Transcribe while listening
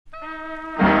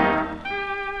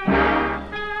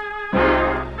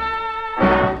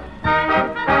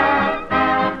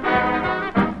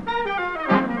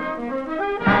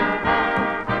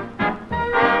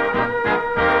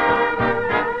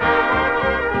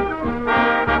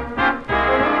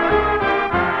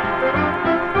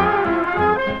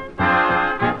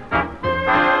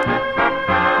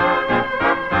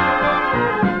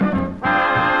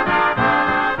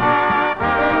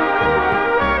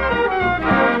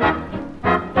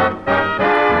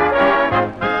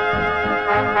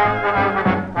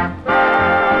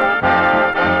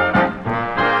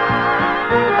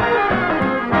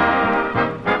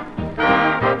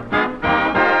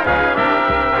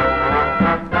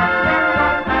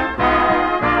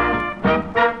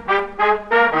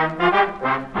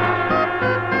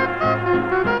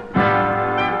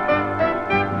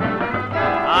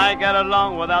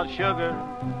without sugar.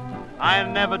 I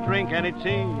never drink any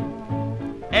tea.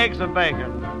 Eggs and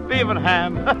bacon, beef and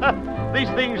ham, these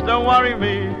things don't worry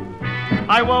me.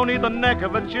 I won't eat the neck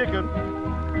of a chicken.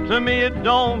 To me it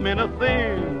don't mean a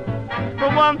thing.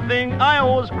 But one thing I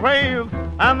always crave,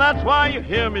 and that's why you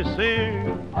hear me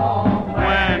sing. Oh,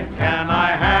 when can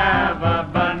I have a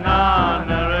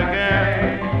banana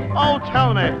again? Oh,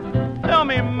 tell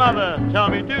me, mother, tell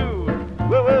me, do.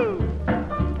 Woo-woo.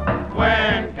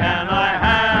 When can I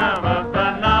have a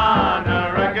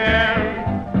banana again?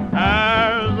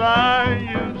 As I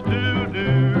used to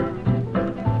do.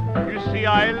 You see,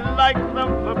 I like them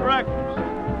for breakfast,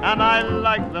 and I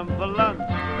like them for lunch.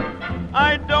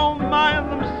 I don't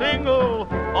mind them single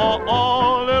or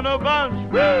all in a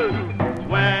bunch. Woo!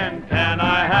 When